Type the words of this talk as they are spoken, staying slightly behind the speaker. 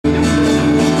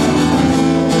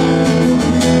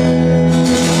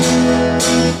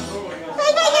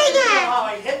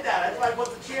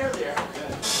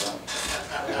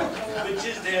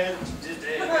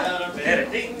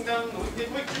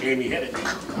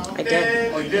I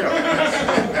did. Oh, you did?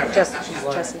 Just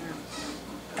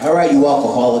All right, you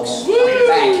alcoholics. Ladies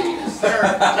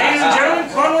and gentlemen,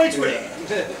 Conway Twitty.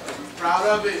 Proud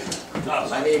of it.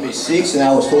 My name is Six, and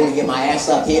I was told to get my ass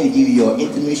up here to give you your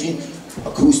intermission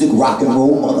acoustic rock and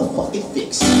roll motherfucking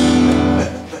fix.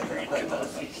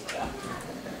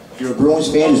 If you're a Bruins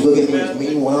fan, just look at me as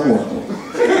me one-on-one.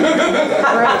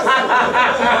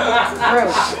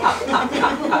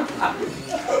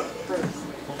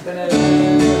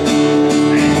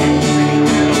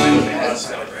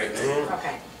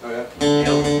 Okay. Oh, yeah? Play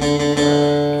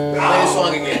the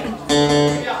song again.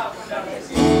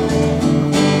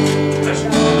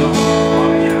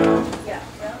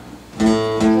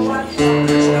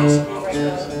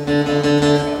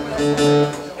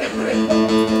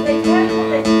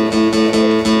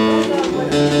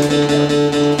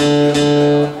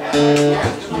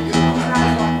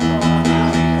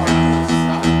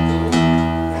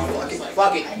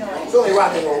 Fuck it. It's only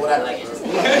rock and roll, but I like it.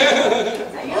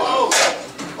 Oh!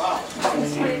 Wow.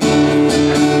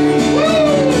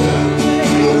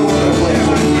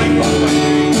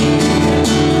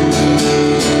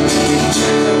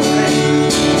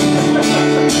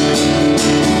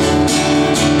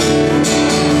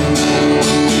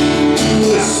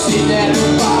 Sitting at a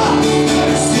bar,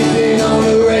 sipping on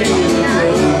the radio.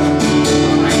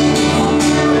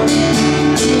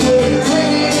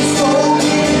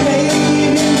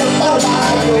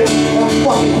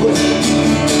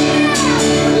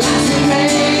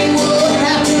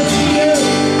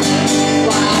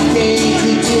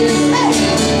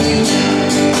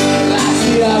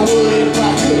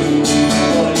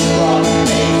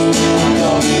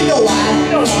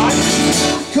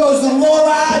 Cause the more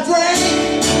I drink,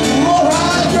 the more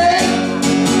I drink,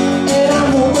 and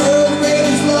I'm the world's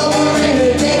greatest lover in a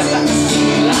dancing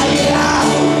machine. Like it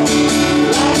out,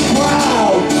 like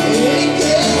proud, and it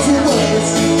gets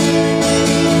worse.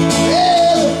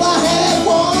 Well, if I had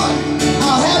one,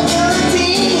 I'll have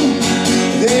 13.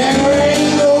 There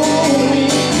ain't no in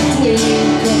between.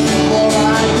 Cause the more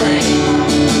I drink,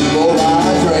 the more I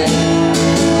drink,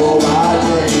 the more I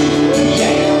drink,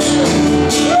 yeah.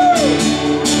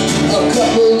 A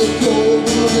couple of cold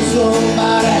rumors,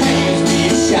 somebody hands me a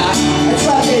shot. That's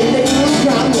why they let me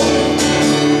drown one.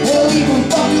 Hell, even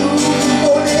fuck you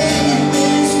before they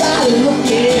started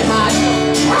looking hot.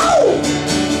 Ow!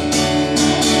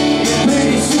 And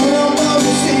pretty soon I'm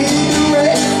gonna see the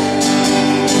rest.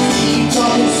 Keep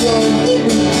talking some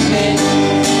living man.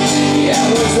 Yeah,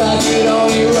 once I get on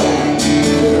your own,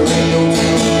 there ain't no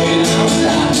telling when I'll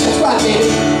stop. That's right,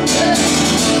 baby.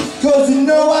 Cause you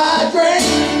know I drink.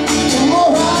 The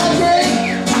more I drink,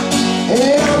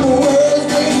 and I'm the world's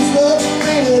greatest lover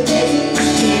in a dating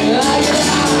machine. Like it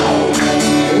out,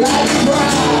 like it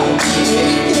proud, and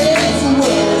it gets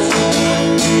worse.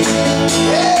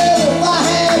 Well, if I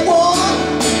had one,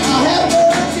 I'll have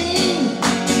 13.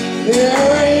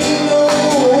 There ain't no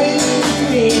way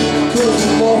between. Cause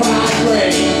the more I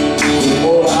drink, the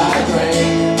more I drink,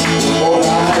 the more I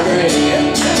drink.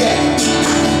 Yeah.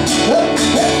 Put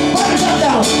it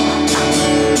down.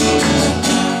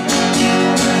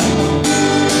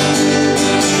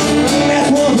 That's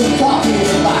what we're talking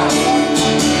about.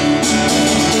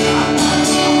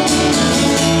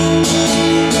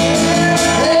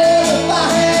 Well, if I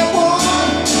had one,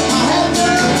 I'll have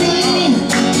 13.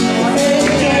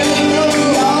 And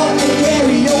y'all can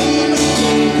karaoke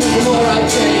machine. Cause the more I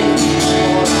drink,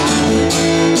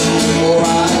 the more I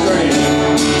drink.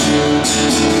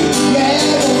 Yeah,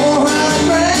 the more I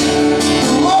drink,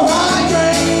 the more I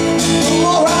drink, the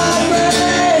more I drink.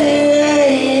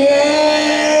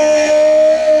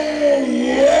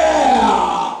 Yeah!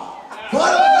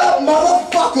 Put it up,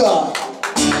 motherfucker!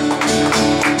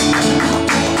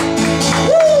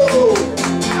 Woo!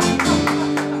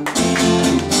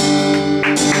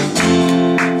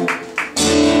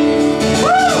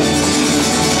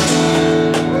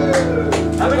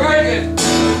 Have a great day.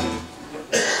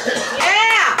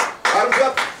 Yeah! Bottoms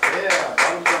up. Yeah,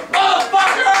 bottoms up.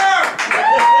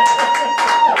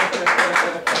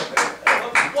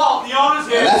 Well, the owner's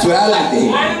here. That's what I like to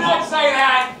hear. I did not say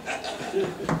that.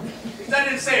 Because I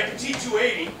didn't say a petite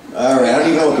 280. Alright, I don't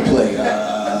even know what to play. I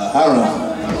don't know.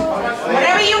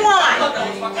 Whatever you want.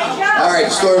 Alright,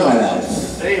 the story of my life.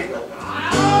 There you go.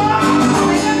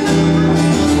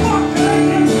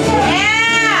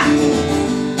 Yeah!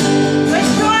 Good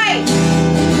choice.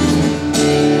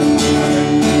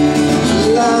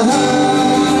 La, la,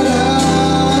 la.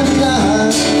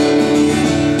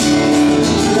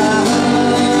 La, la, la.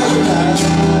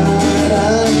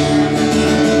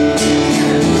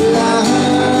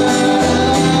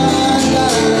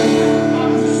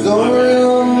 Story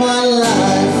of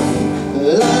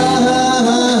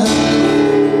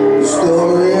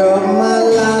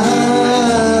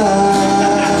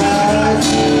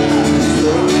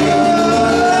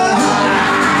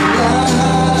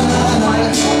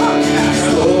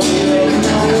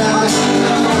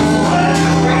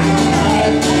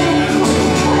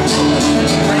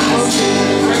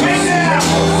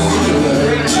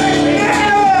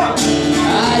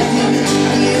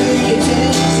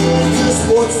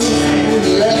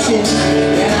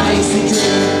kitchen, and I used to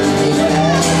drink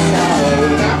that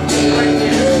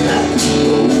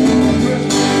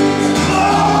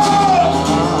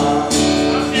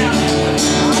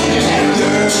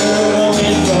girl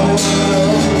in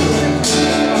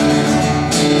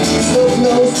so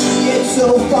close yet so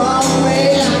far away.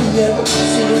 I've never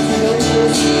seen her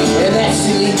close, and that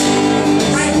silly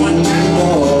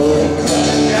boy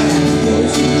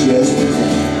was just a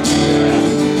thing.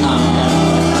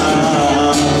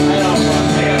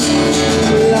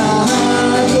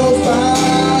 Life goes by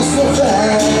so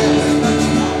fast.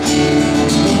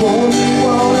 The more you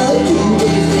wanna do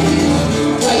what you think is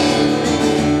right,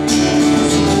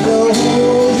 so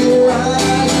close your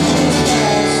eyes and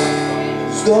pass.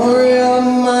 Story of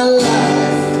my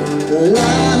life,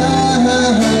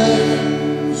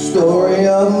 story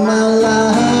of my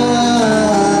life,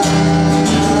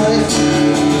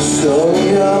 story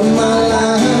of my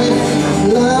life,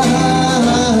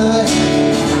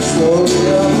 story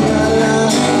of my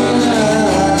life.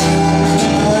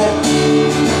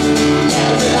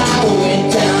 Now that I went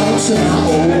down to my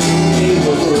old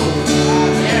neighborhood,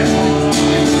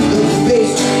 the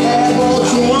face have all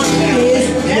changed, there's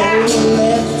no one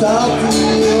left to talk to,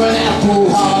 an apple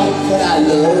heart that I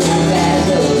love that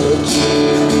much.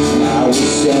 I was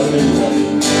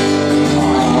 7-11,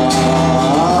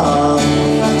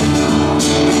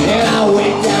 and I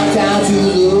went downtown to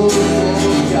look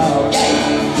for a job.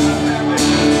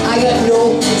 I got no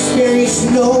experience,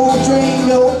 no training,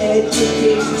 no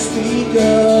education to speak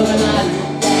of, and I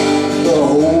looked at the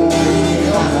whole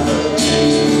life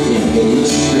in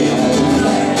history of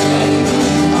life.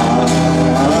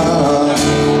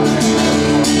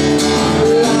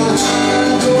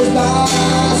 Life goes by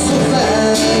so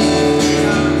fast.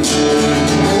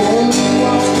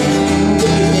 What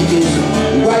you think is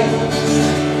right?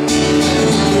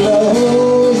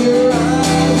 Close your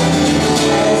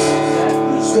eyes.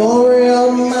 Story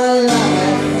of my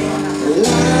life,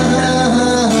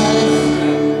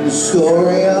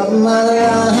 story of my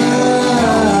life,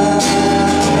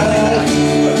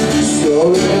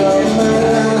 story of my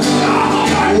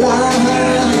life,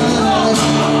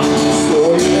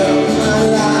 story of my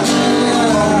life.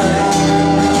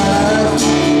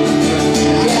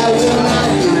 Yeah, when my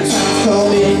good times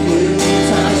come in, good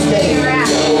times they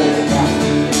go.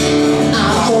 I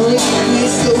only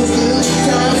wish those good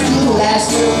times could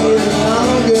last a little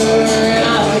longer, and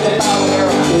I think about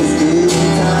those good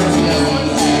times we had.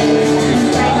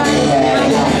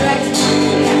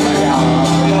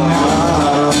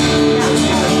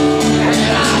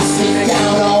 And I sit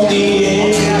down on the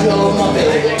edge of my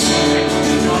bed,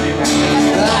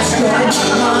 I strum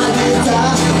my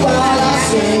guitar while I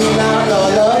sing out a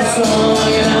love song,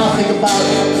 and I'll think about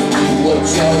what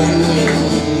you're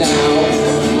doing now.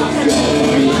 You're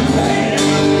doing back.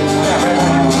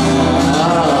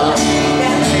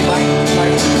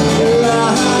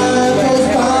 Life goes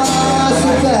by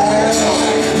so fast.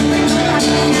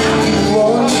 You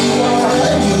want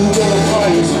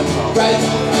what is right.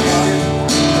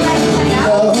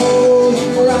 The whole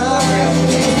ride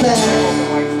is back.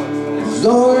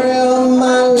 Story of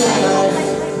my life,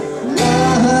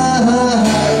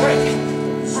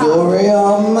 story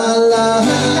of my life,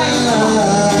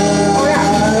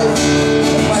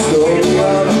 story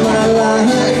of my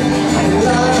life,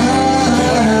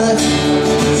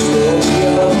 story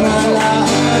of my life.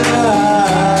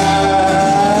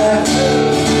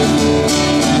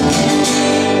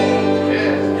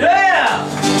 Yeah!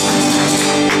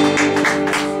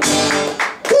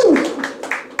 Woo!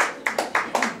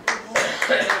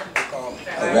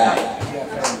 All right.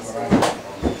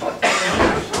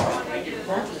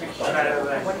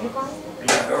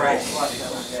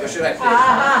 What should I play?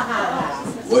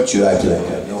 What should I play? I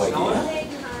have no idea.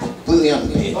 Completely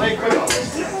unprepared.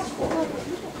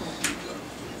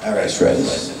 All right, let's try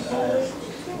this.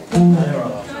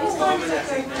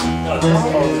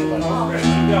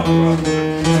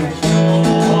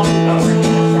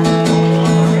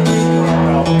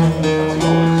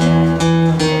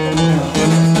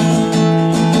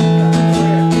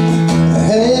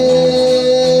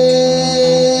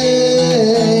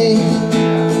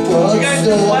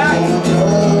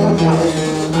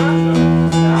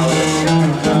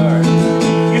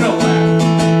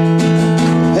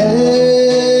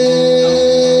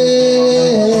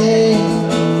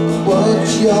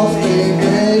 Your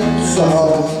favorite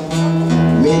song,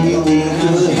 maybe we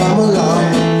could hum along.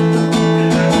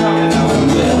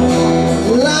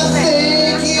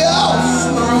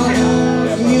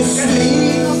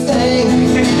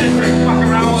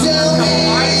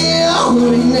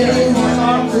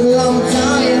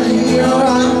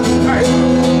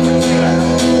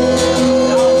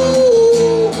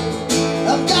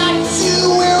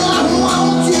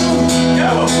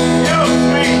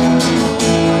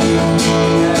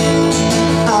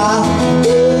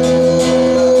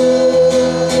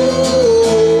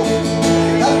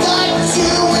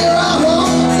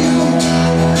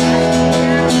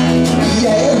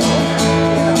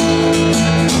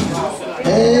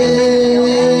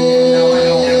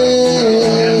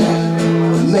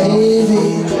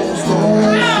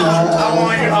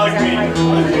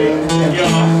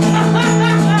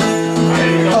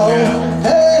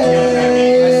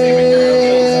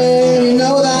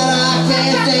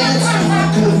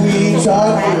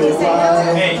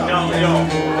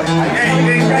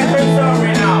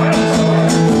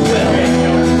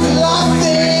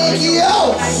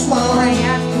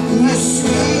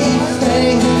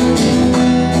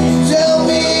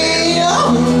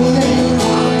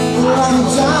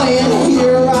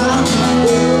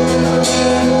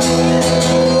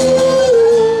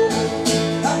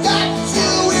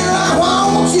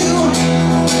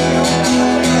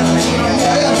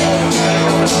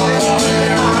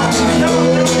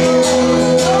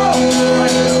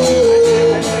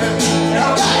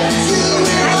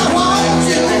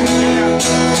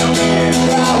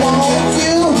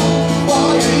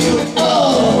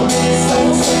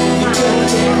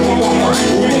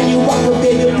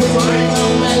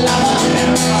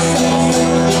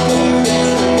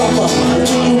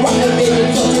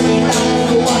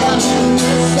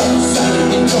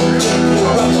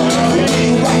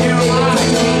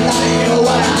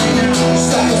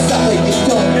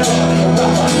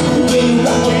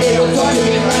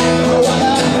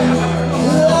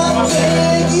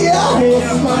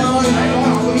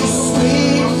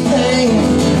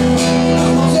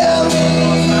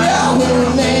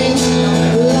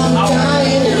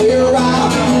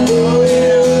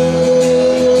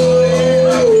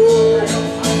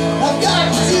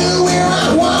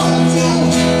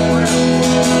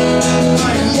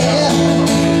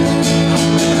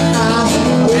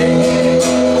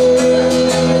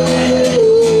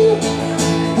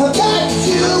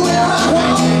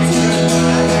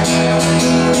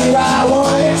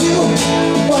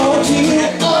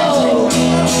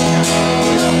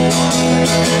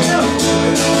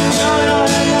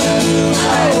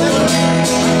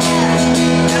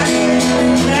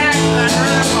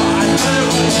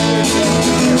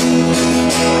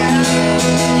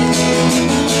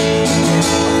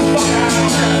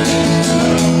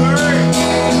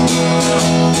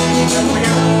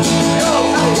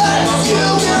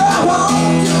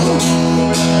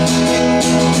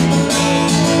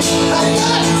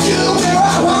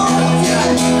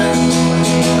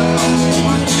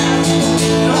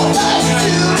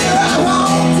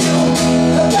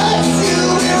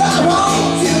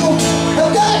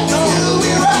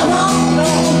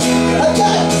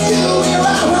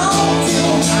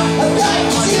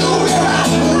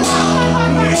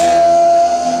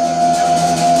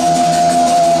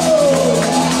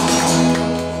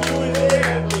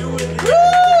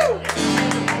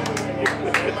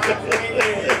 My point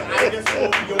is, I just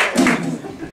hope yours.